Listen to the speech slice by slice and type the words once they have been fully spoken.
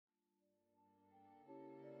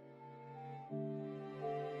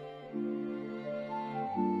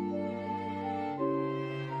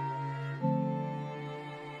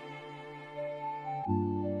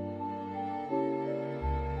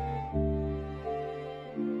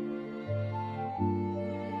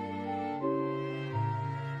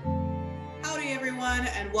everyone,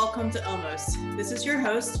 and welcome to Almost. This is your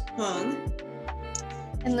host, Hung.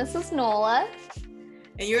 And this is Nola.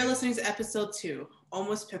 And you're listening to episode 2,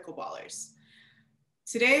 Almost Pickleballers.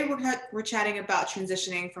 Today, we're chatting about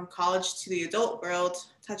transitioning from college to the adult world,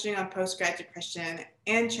 touching on post-grad depression,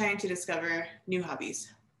 and trying to discover new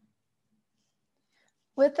hobbies.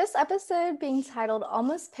 With this episode being titled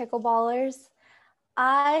Almost Pickleballers,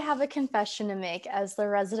 I have a confession to make as the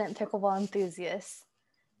resident pickleball enthusiast.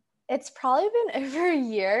 It's probably been over a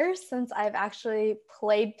year since I've actually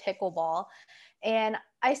played pickleball, and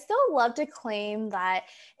I still love to claim that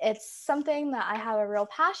it's something that I have a real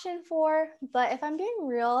passion for, but if I'm being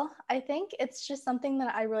real, I think it's just something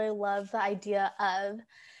that I really love the idea of.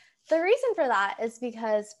 The reason for that is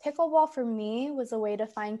because pickleball for me was a way to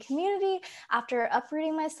find community after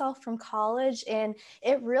uprooting myself from college, and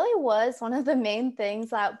it really was one of the main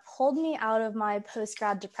things that pulled me out of my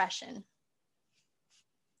post-grad depression.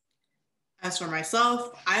 As for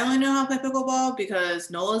myself, I only know how to play pickleball because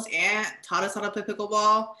Nola's aunt taught us how to play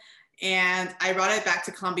pickleball, and I brought it back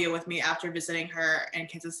to Columbia with me after visiting her in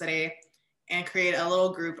Kansas City and created a little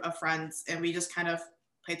group of friends, and we just kind of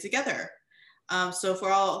played together. So for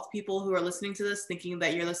all people who are listening to this thinking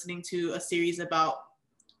that you're listening to a series about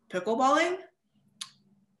pickleballing,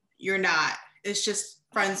 you're not. It's just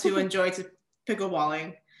friends who enjoy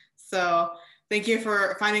pickleballing. So thank you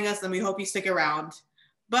for finding us, and we hope you stick around.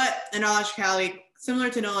 But in all actuality, similar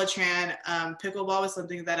to Nola Tran, pickleball was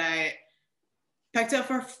something that I picked up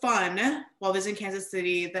for fun while visiting Kansas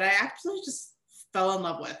City that I absolutely just fell in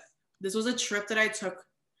love with. This was a trip that I took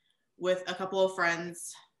with a couple of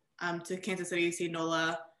friends to Kansas City to see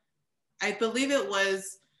Nola. I believe it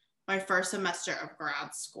was my first semester of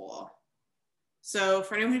grad school. So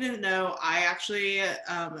for anyone who didn't know, I actually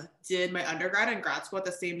did my undergrad and grad school at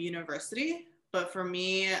the same university. But for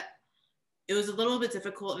me, it was a little bit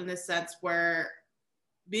difficult in the sense where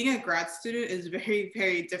being a grad student is very,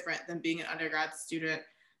 very different than being an undergrad student.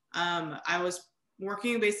 I was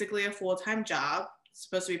working basically a full-time job. It's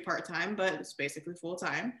supposed to be part-time, but it was basically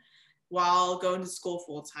full-time while going to school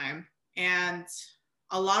full-time. And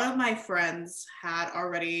a lot of my friends had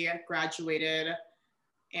already graduated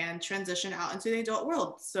and transitioned out into the adult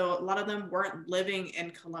world. So a lot of them weren't living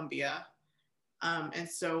in Columbia. And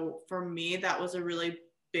so for me, that was a really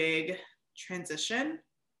big transition.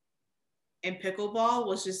 And pickleball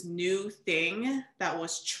was this new thing that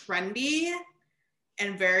was trendy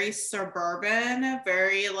and very suburban,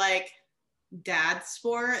 very like dad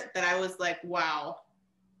sport that I was like, wow,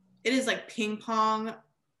 it is like ping pong,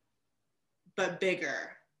 but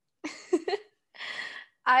bigger.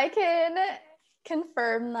 I can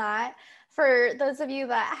confirm that. For those of you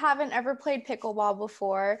that haven't ever played pickleball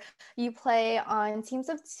before, you play on teams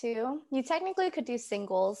of 2. You technically could do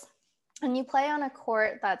singles. And you play on a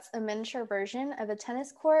court that's a miniature version of a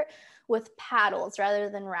tennis court with paddles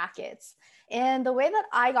rather than rackets. And the way that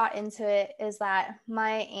I got into it is that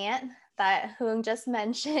my aunt, that Hung just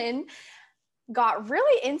mentioned, got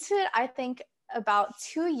really into it, I think, about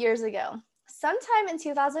 2 years ago. Sometime in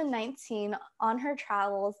 2019, on her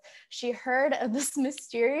travels, she heard of this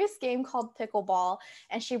mysterious game called pickleball,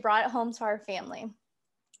 and she brought it home to our family.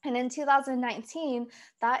 And in 2019,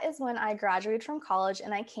 that is when I graduated from college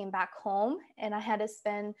and I came back home, and I had to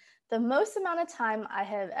spend the most amount of time I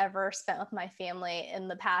have ever spent with my family in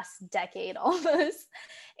the past decade almost.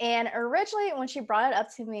 And originally when she brought it up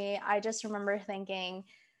to me, I just remember thinking,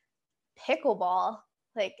 pickleball,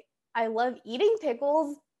 like I love eating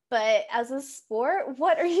pickles, but as a sport,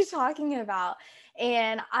 what are you talking about?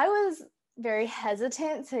 And I was very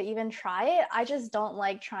hesitant to even try it. I just don't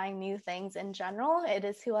like trying new things in general. It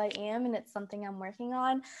is who I am, and it's something I'm working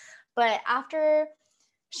on. But after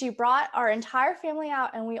she brought our entire family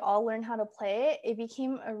out and we all learned how to play it, it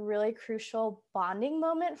became a really crucial bonding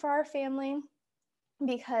moment for our family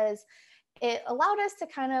because it allowed us to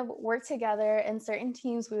kind of work together. In certain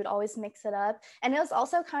teams, we would always mix it up. And it was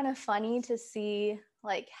also kind of funny to see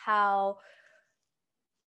like how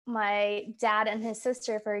my dad and his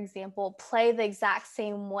sister, for example, play the exact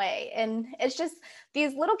same way. And it's just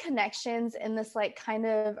these little connections in this like kind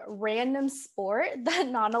of random sport that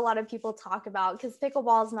not a lot of people talk about, because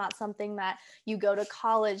pickleball is not something that you go to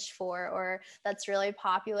college for or that's really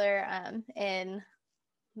popular in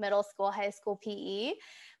middle school, high school PE,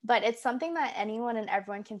 but it's something that anyone and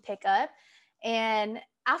everyone can pick up. And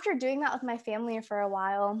after doing that with my family for a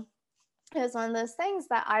while, it was one of those things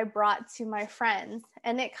that I brought to my friends,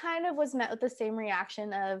 and it kind of was met with the same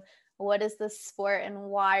reaction of, what is this sport and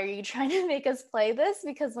why are you trying to make us play this?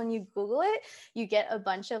 Because when you Google it, you get a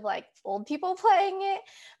bunch of like old people playing it.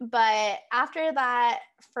 But after that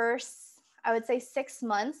first, I would say 6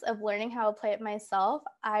 months of learning how to play it myself,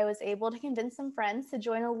 I was able to convince some friends to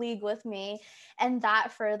join a league with me. And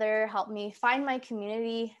that further helped me find my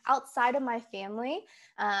community outside of my family,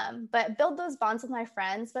 but build those bonds with my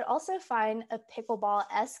friends, but also find a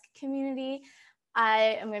pickleball-esque community.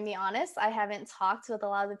 I am going to be honest, I haven't talked with a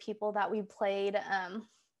lot of the people that we played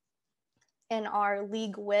in our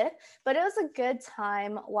league with, but it was a good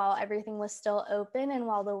time while everything was still open and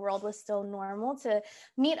while the world was still normal to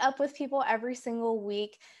meet up with people every single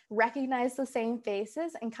week, recognize the same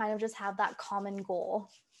faces, and kind of just have that common goal.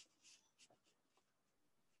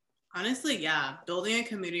 Honestly, yeah, building a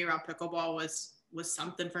community around pickleball was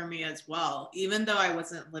something for me as well. Even though I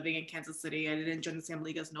wasn't living in Kansas City, I didn't join the same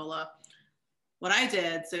league as Nola. What I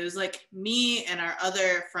did, so it was like me and our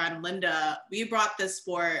other friend Linda, we brought this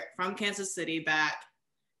sport from Kansas City back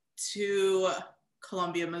to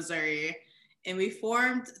Columbia, Missouri, and we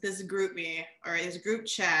formed this group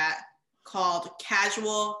chat called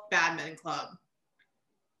Casual Badminton Club.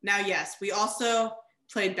 Now, yes, we also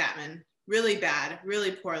played badminton really bad,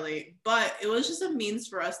 really poorly, but it was just a means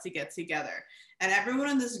for us to get together. And everyone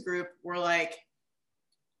in this group were like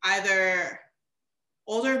either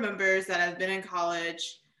older members that have been in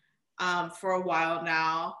college for a while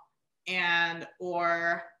now, and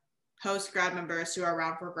or post-grad members who are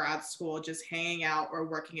around for grad school, just hanging out or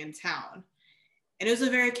working in town. And it was a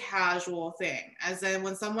very casual thing. As in,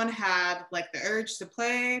 when someone had like the urge to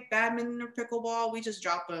play badminton or pickleball, we just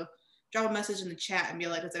drop a message in the chat and be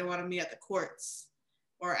like, does anyone want to meet at the courts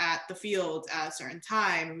or at the field at a certain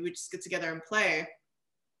time? And we would just get together and play.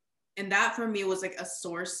 And that for me was like a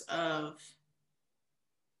source of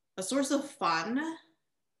fun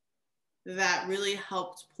that really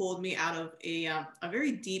helped pull me out of a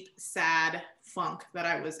very deep, sad funk that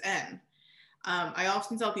I was in. I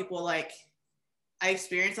often tell people, like, I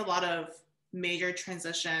experienced a lot of major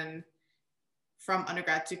transition from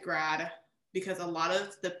undergrad to grad because a lot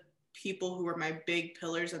of the people who were my big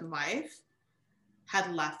pillars in life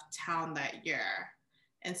had left town that year.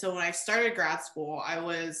 And so when I started grad school, I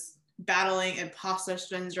was battling imposter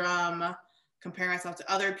syndrome, comparing myself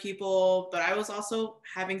to other people, but I was also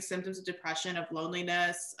having symptoms of depression, of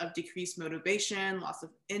loneliness, of decreased motivation, loss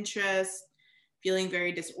of interest, feeling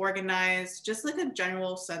very disorganized, just like a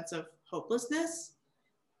general sense of hopelessness.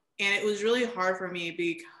 And it was really hard for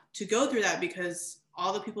me to go through that because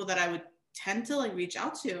all the people that I would tend to like reach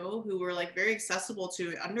out to who were like very accessible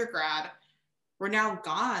to undergrad were now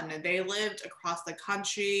gone. They lived across the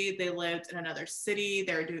country, they lived in another city,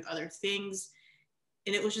 they were doing other things.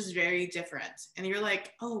 And it was just very different. And you're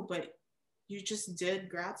like, oh, but you just did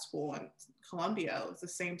grad school in Columbia. It's the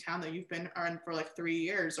same town that you've been in for like 3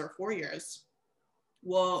 years or 4 years.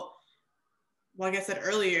 Well, like I said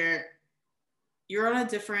earlier, you're on a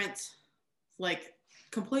different, like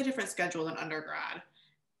completely different schedule than undergrad.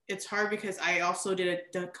 It's hard because I also did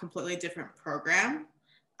a completely different program.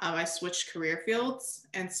 I switched career fields.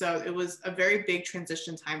 And so it was a very big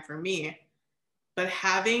transition time for me. But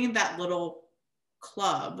having that little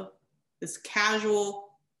club, this casual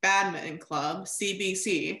badminton club,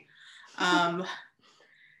 CBC,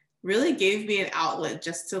 really gave me an outlet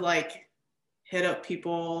just to like hit up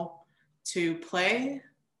people to play,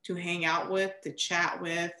 to hang out with, to chat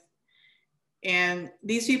with. And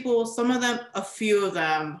these people, some of them, a few of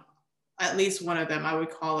them, at least one of them, I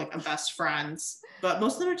would call like a best friends, but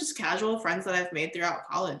most of them are just casual friends that I've made throughout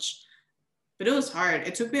college. But it was hard.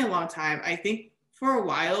 It took me a long time. I think for a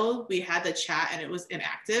while we had the chat and it was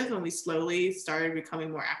inactive, and we slowly started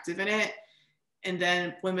becoming more active in it. And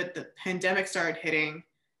then when the pandemic started hitting,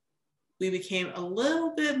 we became a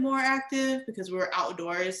little bit more active because we were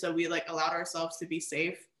outdoors. So we like allowed ourselves to be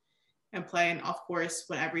safe and play. And of course,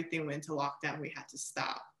 when everything went into lockdown, we had to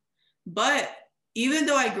stop. But even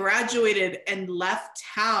though I graduated and left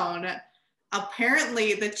town,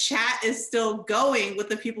 apparently the chat is still going with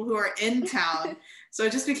the people who are in town. So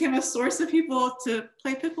it just became a source of people to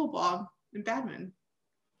play pickleball and badminton.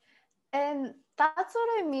 And that's what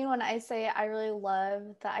I mean when I say I really love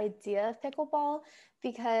the idea of pickleball,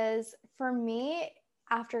 because for me,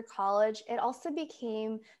 after college, it also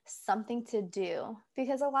became something to do.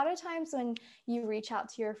 Because a lot of times when you reach out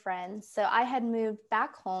to your friends, so I had moved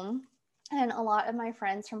back home, and a lot of my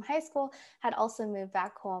friends from high school had also moved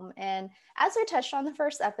back home. And as we touched on the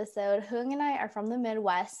first episode, Hoong and I are from the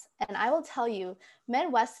Midwest. And I will tell you,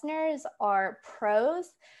 Midwesterners are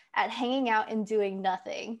pros at hanging out and doing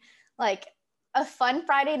nothing. Like a fun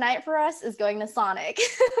Friday night for us is going to Sonic.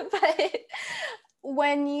 But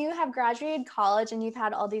when you have graduated college and you've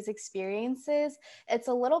had all these experiences, it's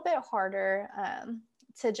a little bit harder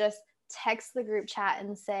to just text the group chat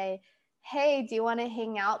and say, hey, do you want to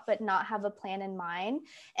hang out but not have a plan in mind?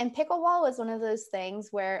 And pickleball was one of those things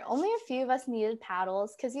where only a few of us needed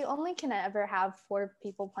paddles because you only can ever have 4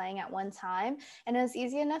 people playing at one time. And it was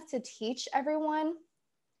easy enough to teach everyone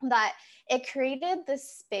that it created this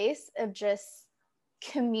space of just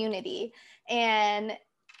community. And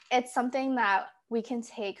it's something that we can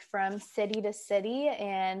take from city to city.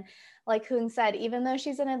 And like Hoon said, even though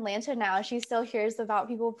she's in Atlanta now, she still hears about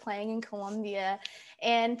people playing in Columbia.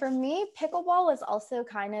 And for me, pickleball was also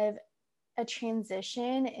kind of a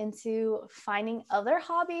transition into finding other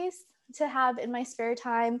hobbies to have in my spare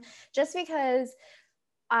time, just because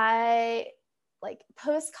I, like,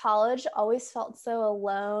 post college, always felt so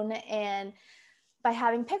alone. And by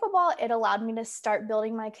having pickleball, it allowed me to start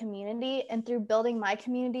building my community. And through building my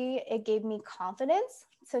community, it gave me confidence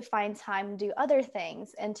to find time to do other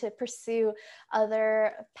things and to pursue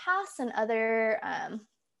other paths and other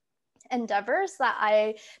endeavors that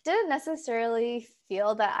I didn't necessarily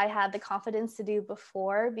feel that I had the confidence to do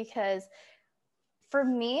before. Because for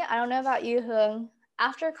me, I don't know about you, Hung,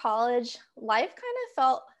 after college, life kind of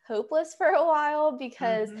felt hopeless for a while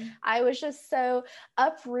because I was just so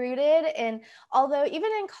uprooted. And although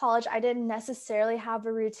even in college, I didn't necessarily have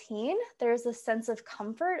a routine, there's a sense of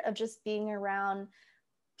comfort of just being around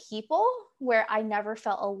people where I never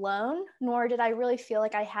felt alone, nor did I really feel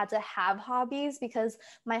like I had to have hobbies, because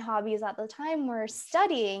my hobbies at the time were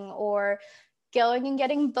studying or going and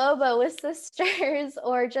getting boba with sisters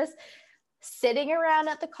or just sitting around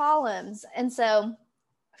at the columns. And so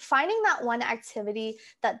finding that one activity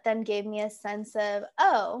that then gave me a sense of,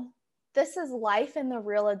 oh, this is life in the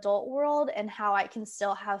real adult world and how I can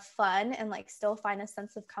still have fun and like still find a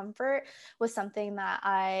sense of comfort, was something that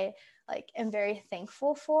I like am very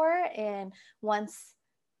thankful for. And once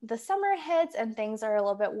the summer hits and things are a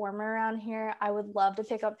little bit warmer around here, I would love to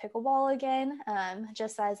pick up pickleball again,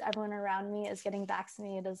 just as everyone around me is getting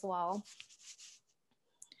vaccinated as well.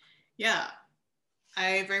 Yeah,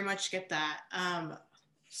 I very much get that.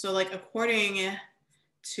 So like according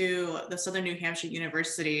to the Southern New Hampshire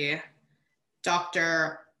University,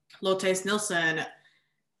 Dr. Lottes Nilsson,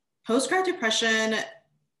 postgrad depression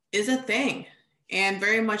is a thing, and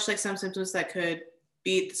very much like some symptoms that could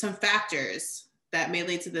be some factors that may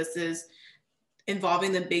lead to this is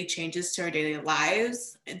involving the big changes to our daily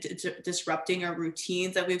lives and disrupting our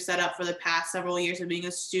routines that we've set up for the past several years of being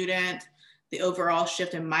a student, the overall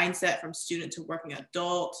shift in mindset from student to working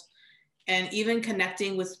adult, and even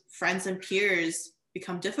connecting with friends and peers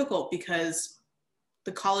become difficult because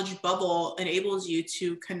the college bubble enables you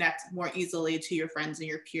to connect more easily to your friends and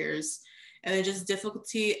your peers. And then just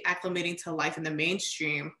difficulty acclimating to life in the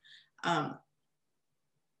mainstream.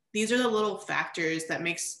 These are the little factors that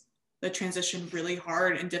makes the transition really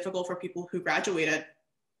hard and difficult for people who graduated.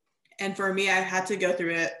 And for me, I had to go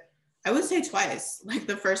through it, I would say twice. Like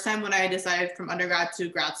the first time when I decided from undergrad to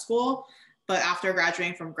grad school, but after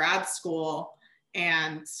graduating from grad school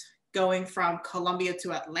and going from Columbia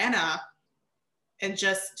to Atlanta and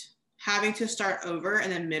just having to start over in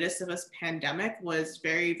the midst of a pandemic was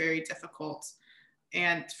very, very difficult.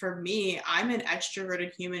 And for me, I'm an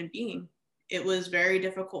extroverted human being. It was very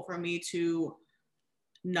difficult for me to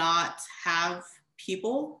not have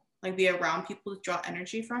people, like be around people to draw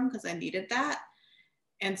energy from, because I needed that.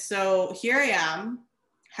 And so here I am,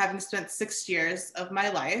 having spent 6 years of my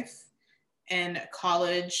life in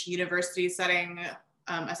college, university setting,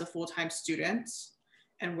 as a full-time student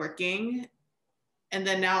and working. And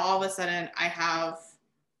then now all of a sudden I have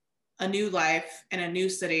a new life in a new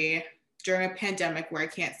city during a pandemic where I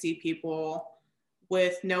can't see people,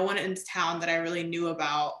 with no one in town that I really knew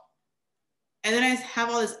about. And then I have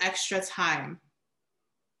all this extra time.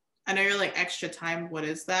 I know you're like, extra time, what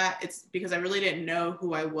is that? It's because I really didn't know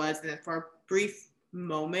who I was. And then for a brief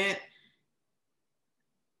moment,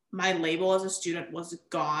 my label as a student was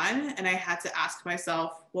gone. And I had to ask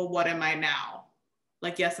myself, well, what am I now?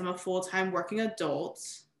 Like, yes, I'm a full-time working adult,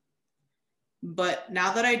 but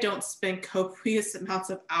now that I don't spend copious amounts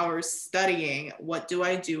of hours studying, what do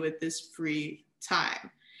I do with this free time?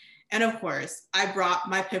 And of course, I brought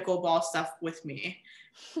my pickleball stuff with me,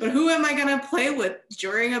 but who am I gonna play with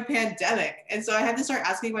during a pandemic? And so I had to start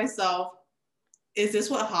asking myself, is this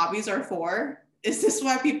what hobbies are for? Is this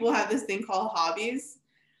why people have this thing called hobbies?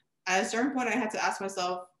 At a certain point, I had to ask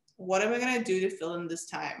myself, what am I gonna do to fill in this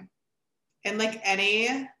time? And like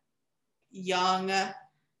any young,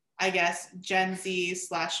 I guess, Gen Z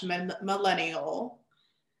 / millennial,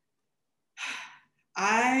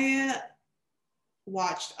 I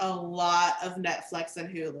watched a lot of Netflix and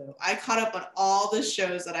Hulu. I caught up on all the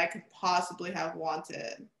shows that I could possibly have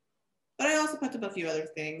wanted. But I also picked up a few other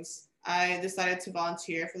things. I decided to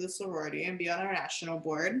volunteer for the sorority and be on our national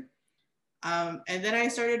board. And then I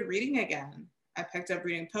started reading again. I picked up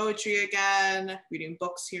reading poetry again, reading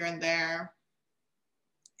books here and there.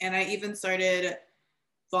 And I even started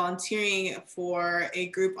volunteering for a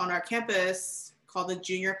group on our campus called the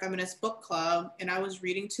Junior Feminist Book Club, and I was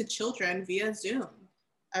reading to children via Zoom.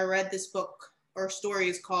 I read this book or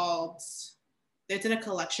stories called, it's in a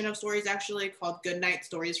collection of stories actually called Goodnight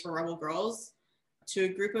Stories for Rebel Girls, to a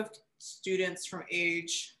group of students from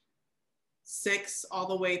age 6 all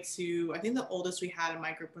the way to, I think the oldest we had in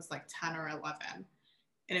my group was like 10 or 11.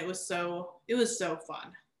 And it was so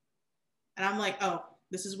fun. And I'm like, oh,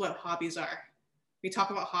 this is what hobbies are. We talk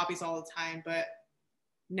about hobbies all the time, but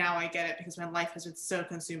now I get it because my life has been so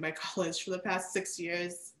consumed by college for the past 6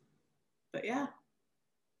 years. But yeah.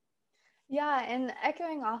 Yeah, and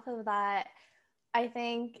echoing off of that, I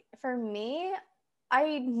think for me,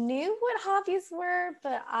 I knew what hobbies were,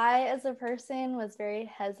 but I, as a person, was very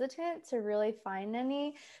hesitant to really find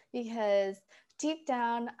any because deep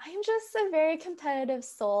down, I'm just a very competitive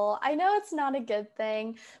soul. I know it's not a good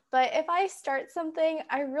thing, but if I start something,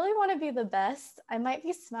 I really want to be the best. I might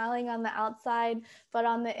be smiling on the outside, but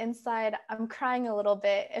on the inside, I'm crying a little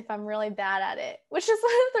bit if I'm really bad at it, which is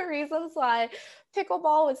one of the reasons why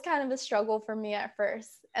pickleball was kind of a struggle for me at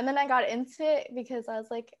first. And then I got into it because I was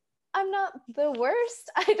like, I'm not the worst,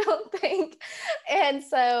 I don't think. And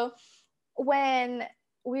so when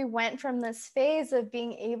we went from this phase of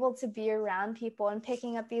being able to be around people and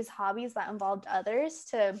picking up these hobbies that involved others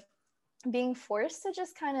to being forced to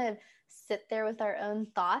just kind of sit there with our own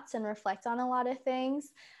thoughts and reflect on a lot of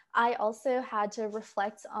things, I also had to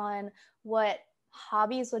reflect on what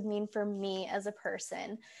hobbies would mean for me as a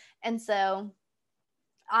person. And so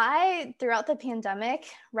throughout the pandemic,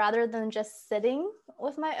 rather than just sitting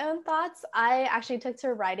with my own thoughts, I actually took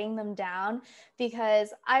to writing them down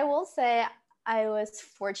because I will say I was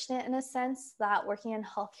fortunate in a sense that working in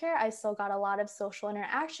healthcare, I still got a lot of social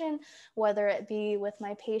interaction, whether it be with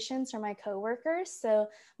my patients or my coworkers. So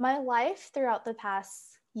my life throughout the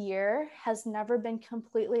past year has never been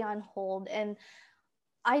completely on hold. And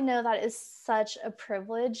I know that is such a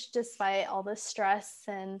privilege despite all the stress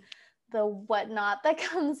and the whatnot that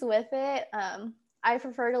comes with it. I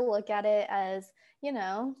prefer to look at it as,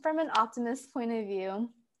 from an optimist point of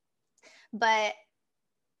view. But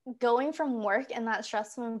going from work in that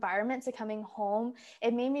stressful environment to coming home,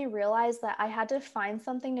 it made me realize that I had to find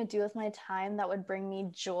something to do with my time that would bring me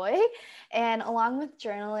joy. And along with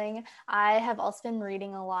journaling, I have also been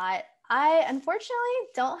reading a lot. I unfortunately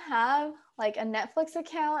don't have like a Netflix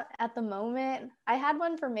account at the moment. I had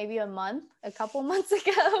one for maybe a couple months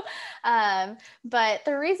ago. But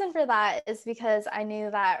the reason for that is because I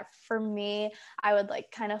knew that for me, I would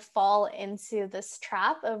like kind of fall into this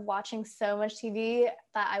trap of watching so much TV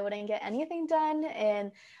that I wouldn't get anything done.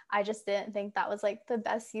 And I just didn't think that was like the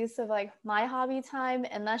best use of like my hobby time.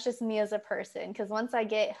 And that's just me as a person. Because once I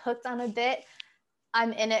get hooked on a bit,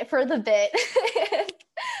 I'm in it for the bit.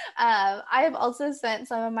 I have also spent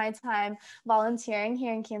some of my time volunteering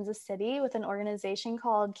here in Kansas City with an organization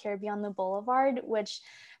called Care Beyond the Boulevard, which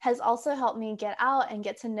has also helped me get out and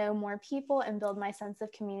get to know more people and build my sense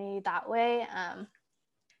of community that way.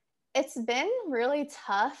 It's been really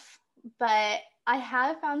tough, but I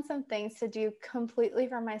have found some things to do completely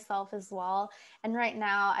for myself as well. And right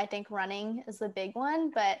now, I think running is the big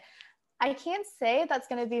one, but I can't say that's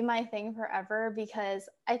going to be my thing forever because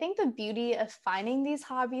I think the beauty of finding these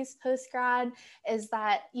hobbies post-grad is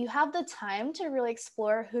that you have the time to really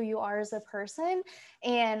explore who you are as a person.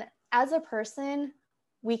 And as a person,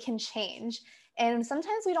 we can change. And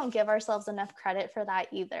sometimes we don't give ourselves enough credit for that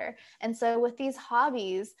either. And so with these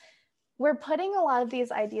hobbies, we're putting a lot of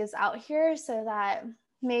these ideas out here so that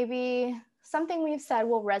maybe something we've said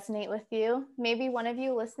will resonate with you. Maybe one of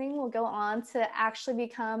you listening will go on to actually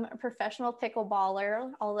become a professional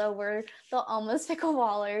pickleballer, although we're the almost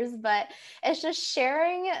pickleballers, but it's just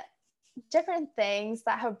sharing different things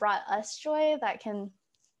that have brought us joy that can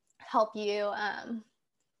help you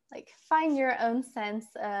like find your own sense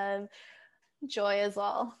of joy as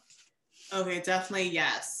well. Okay, definitely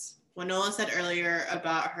yes. When Nola said earlier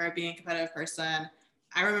about her being a competitive person,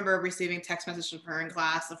 I remember receiving text messages from her in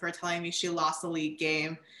class of her telling me she lost a league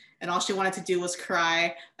game and all she wanted to do was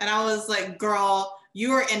cry. And I was like, girl,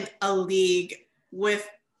 you are in a league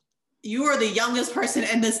you are the youngest person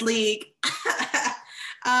in this league.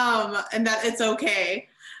 And that it's okay.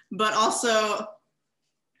 But also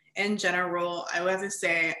in general, I would have to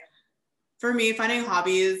say, for me, finding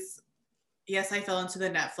hobbies, yes, I fell into the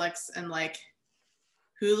Netflix and like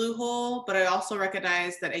Hulu hole, but I also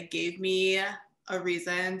recognized that it gave me a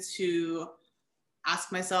reason to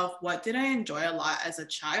ask myself, what did I enjoy a lot as a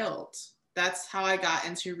child? That's how I got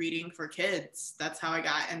into reading for kids. That's how I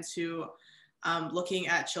got into looking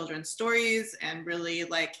at children's stories and really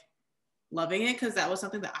like loving it, because that was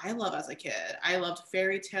something that I love as a kid. I loved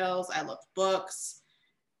fairy tales, I loved books.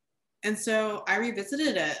 And so I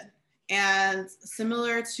revisited it. And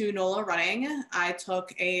similar to Nola running, I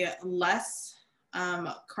took a less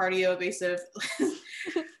cardio-evasive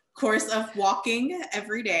course of walking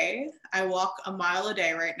every day. I walk a mile a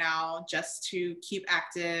day right now just to keep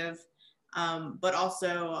active, but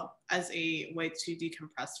also as a way to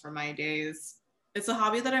decompress from my days. It's a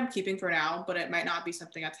hobby that I'm keeping for now, but it might not be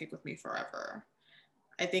something I take with me forever.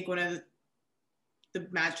 I think one of the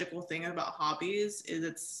magical thing about hobbies is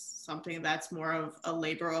it's something that's more of a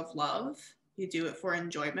labor of love. You do it for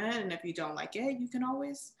enjoyment, and if you don't like it, you can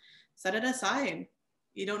always set it aside.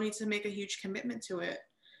 You don't need to make a huge commitment to it.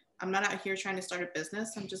 I'm not out here trying to start a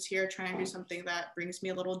business. I'm just here trying to do something that brings me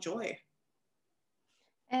a little joy.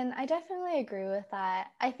 And I definitely agree with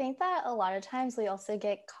that. I think that a lot of times we also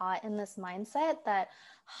get caught in this mindset that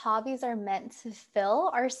hobbies are meant to fill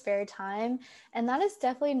our spare time. And that is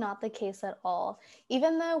definitely not the case at all.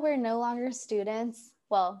 Even though we're no longer students,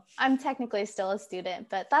 well, I'm technically still a student,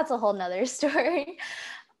 but that's a whole nother story.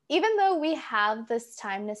 Even though we have this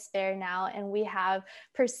time to spare now and we have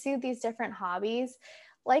pursued these different hobbies,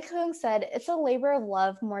 like Hung said, it's a labor of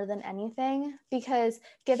love more than anything, because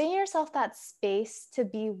giving yourself that space to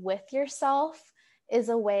be with yourself is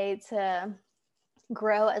a way to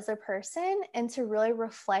grow as a person and to really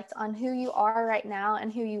reflect on who you are right now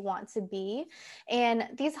and who you want to be. And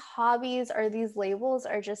these hobbies or these labels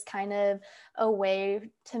are just kind of a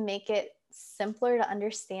way to make it simpler to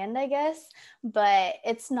understand, I guess, but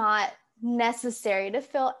it's not necessary to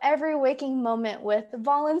fill every waking moment with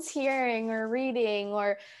volunteering or reading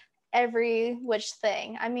or every which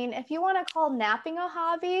thing. I mean, if you want to call napping a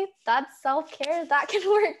hobby, that's self-care. That can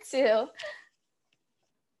work too.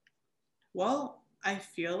 Well, I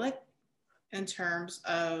feel like in terms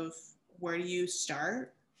of where do you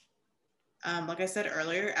start, like I said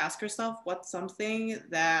earlier, ask yourself what's something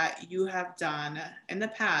that you have done in the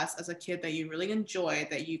past as a kid that you really enjoyed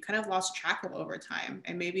that you kind of lost track of over time,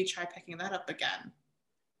 and maybe try picking that up again.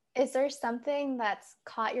 Is there something that's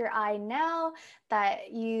caught your eye now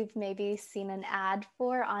that you've maybe seen an ad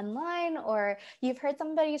for online, or you've heard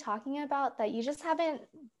somebody talking about that you just haven't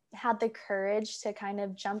had the courage to kind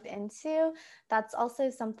of jump into? That's also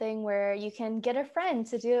something where you can get a friend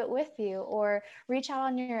to do it with you or reach out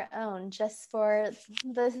on your own just for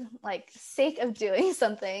the sake of doing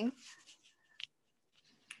something.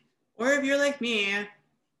 Or if you're like me,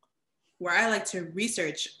 where I like to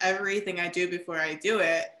research everything I do before I do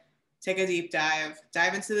it, take a deep dive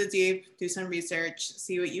into the deep, do some research,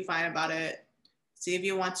 see what you find about it, see if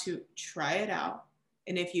you want to try it out.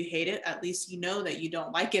 And if you hate it, at least you know that you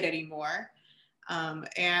don't like it anymore.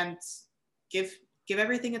 And give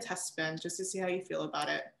everything a test spin just to see how you feel about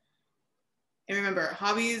it. And remember,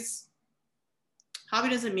 hobby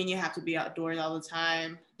doesn't mean you have to be outdoors all the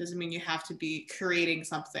time. Doesn't mean you have to be creating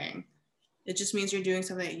something. It just means you're doing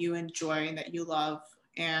something that you enjoy and that you love,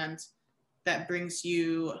 and that brings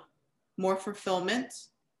you more fulfillment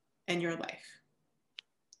in your life.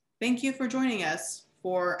 Thank you for joining us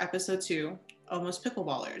for episode 2, Almost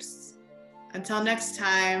Pickleballers. Until next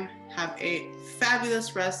time, have a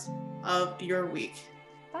fabulous rest of your week.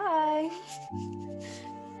 Bye.